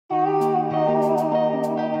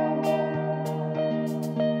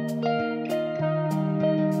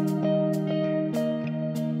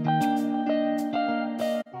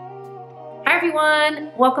everyone,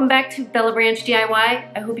 welcome back to Bella Branch DIY.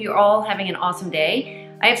 I hope you're all having an awesome day.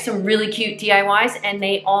 I have some really cute DIYs and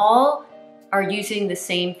they all are using the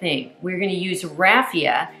same thing. We're gonna use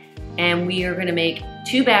raffia and we are gonna make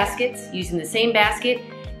 2 baskets using the same basket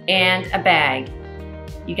and a bag.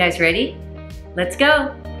 You guys ready? Let's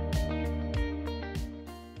go.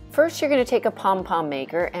 First, you're gonna take a pom-pom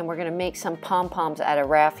maker and we're gonna make some pom-poms out of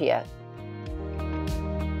raffia.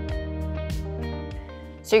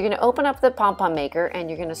 So you're going to open up the pom-pom maker and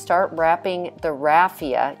you're going to start wrapping the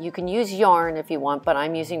raffia. You can use yarn if you want, but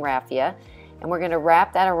I'm using raffia. And we're going to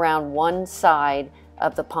wrap that around one side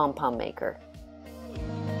of the pom-pom maker.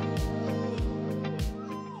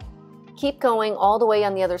 Keep going all the way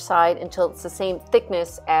on the other side until it's the same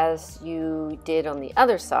thickness as you did on the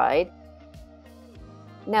other side.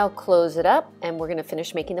 Now close it up and we're going to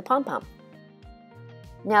finish making the pom-pom.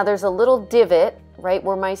 Now there's a little divot right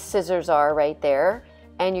where my scissors are right there.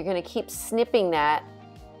 And you're going to keep snipping that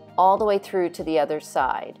all the way through to the other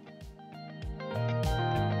side.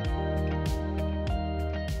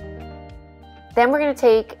 Then we're going to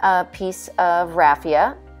take a piece of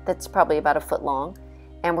raffia that's probably about 1 foot long,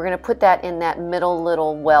 and we're going to put that in that middle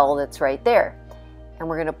little well that's right there. And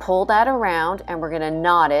we're going to pull that around and we're going to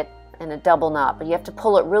knot it in a double knot, but you have to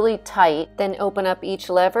pull it really tight. Then open up each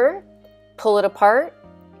lever, pull it apart,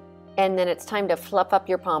 and then it's time to fluff up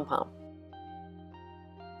your pom-pom.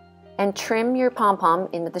 And trim your pom-pom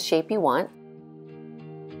into the shape you want.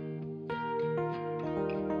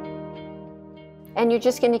 And you're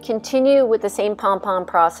just going to continue with the same pom-pom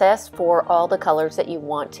process for all the colors that you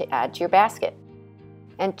want to add to your basket.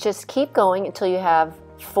 And just keep going until you have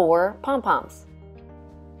 4 pom-poms.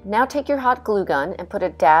 Now take your hot glue gun and put a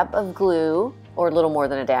dab of glue, or a little more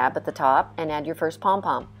than a dab, at the top and add your first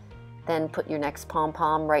pom-pom. Then put your next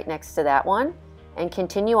pom-pom right next to that one and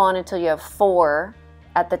continue on until you have 4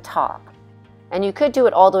 at the top. And you could do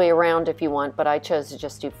it all the way around if you want, but I chose to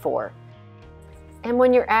just do 4. And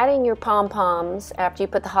when you're adding your pom-poms, after you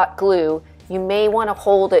put the hot glue, you may want to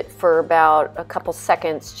hold it for about a couple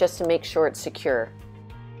seconds just to make sure it's secure.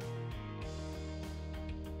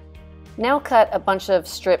 Now cut a bunch of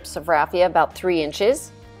strips of raffia about 3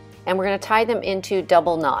 inches, and we're going to tie them into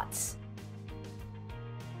double knots.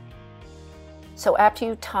 So after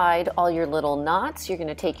you tied all your little knots, you're going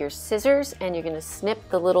to take your scissors and you're going to snip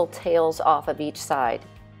the little tails off of each side.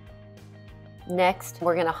 Next,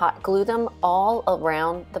 we're going to hot glue them all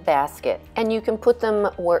around the basket. And you can put them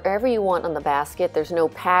wherever you want on the basket. There's no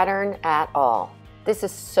pattern at all. This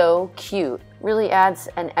is so cute. Really adds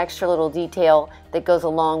an extra little detail that goes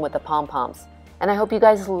along with the pom-poms. And I hope you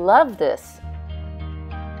guys love this.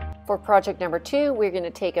 For project number 2, we're going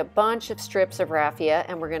to take a bunch of strips of raffia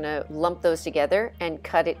and we're going to lump those together and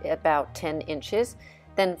cut it about 10 inches.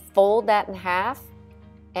 Then fold that in half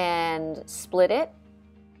and split it,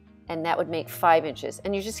 and that would make 5 inches.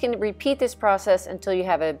 And you're just going to repeat this process until you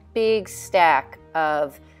have a big stack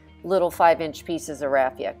of little 5-inch pieces of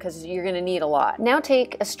raffia, because you're going to need a lot. Now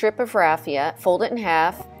take a strip of raffia, fold it in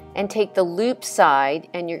half, and take the loop side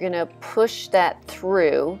and you're going to push that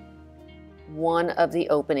through one of the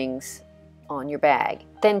openings on your bag.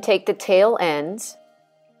 Then take the tail ends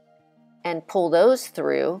and pull those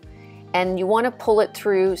through, and you want to pull it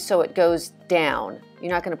through so it goes down.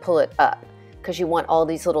 You're not going to pull it up because you want all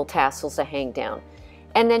these little tassels to hang down.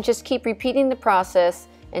 And then just keep repeating the process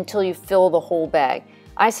until you fill the whole bag.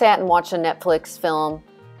 I sat and watched a Netflix film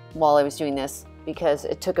while I was doing this because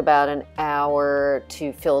it took about an hour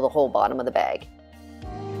to fill the whole bottom of the bag.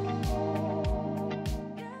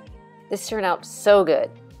 This turned out so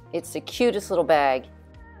good. It's the cutest little bag.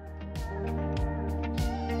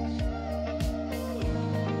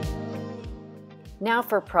 Now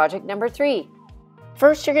for project number 3.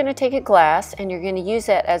 First, you're going to take a glass and you're going to use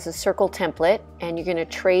that as a circle template, and you're going to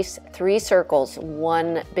trace 3 circles,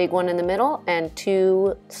 1 big one in the middle and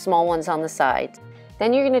 2 small ones on the sides.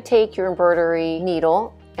 Then you're going to take your embroidery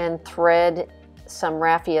needle and thread some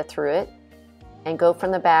raffia through it, and go from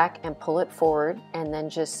the back and pull it forward, and then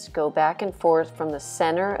just go back and forth from the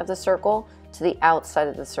center of the circle to the outside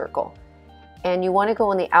of the circle. And you want to go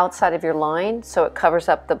on the outside of your line so it covers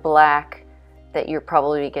up the black that you're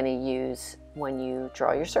probably going to use when you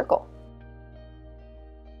draw your circle.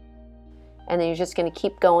 And then you're just going to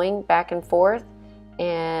keep going back and forth,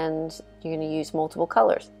 and you're going to use multiple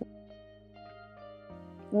colors.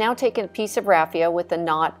 Now take a piece of raffia with a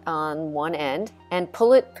knot on one end and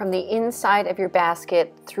pull it from the inside of your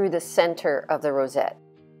basket through the center of the rosette.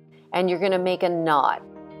 And you're going to make a knot.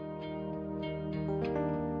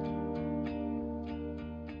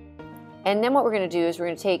 And then what we're going to do is we're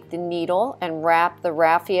going to take the needle and wrap the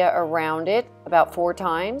raffia around it about 4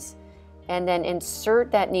 times, and then insert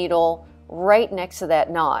that needle right next to that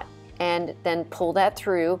knot, and then pull that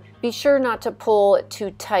through. Be sure not to pull it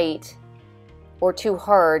too tight or too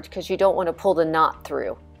hard, because you don't want to pull the knot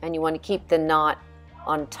through, and you want to keep the knot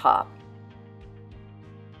on top.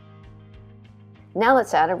 Now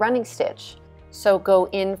let's add a running stitch. So go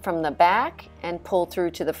in from the back and pull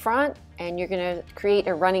through to the front, and you're going to create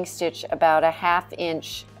a running stitch about a 1/2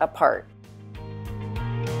 inch apart.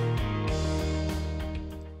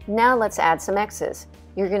 Now let's add some X's.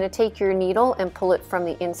 You're going to take your needle and pull it from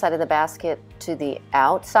the inside of the basket to the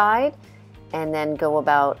outside, and then go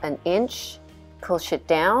about 1 inch, push it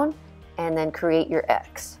down, and then create your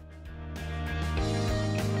X.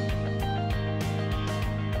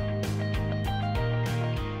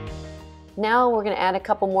 Now we're going to add a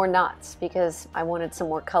couple more knots because I wanted some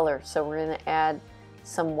more color. So we're going to add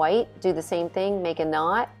some white, do the same thing, make a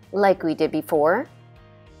knot like we did before.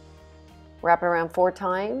 Wrap it around 4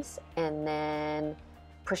 times and then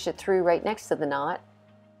push it through right next to the knot.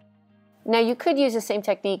 Now you could use the same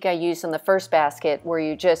technique I used on the first basket, where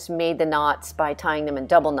you just made the knots by tying them in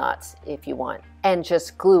double knots if you want, and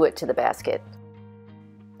just glue it to the basket.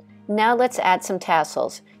 Now let's add some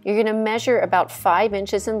tassels. You're going to measure about 5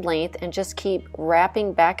 inches in length and just keep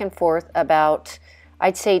wrapping back and forth about,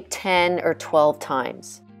 I'd say 10 or 12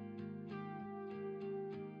 times.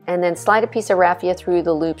 And then slide a piece of raffia through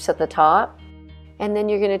the loops at the top. And then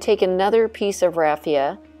you're going to take another piece of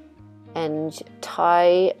raffia and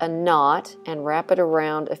tie a knot and wrap it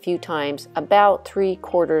around a few times, about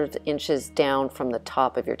 3/4 inches down from the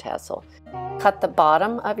top of your tassel. Cut the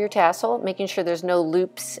bottom of your tassel, making sure there's no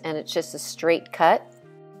loops and it's just a straight cut.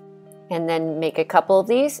 And then make a couple of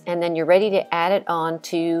these, and then you're ready to add it on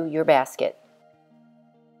to your basket.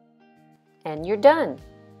 And you're done.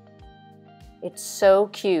 It's so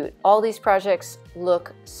cute. All these projects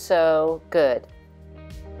look so good.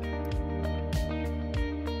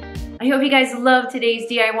 I hope you guys love today's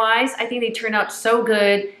DIYs. I think they turned out so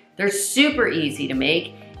good. They're super easy to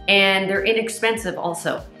make, and they're inexpensive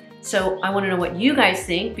also. So I want to know what you guys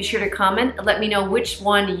think. Be sure to comment and let me know which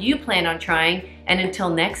one you plan on trying. And until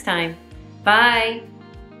next time, bye.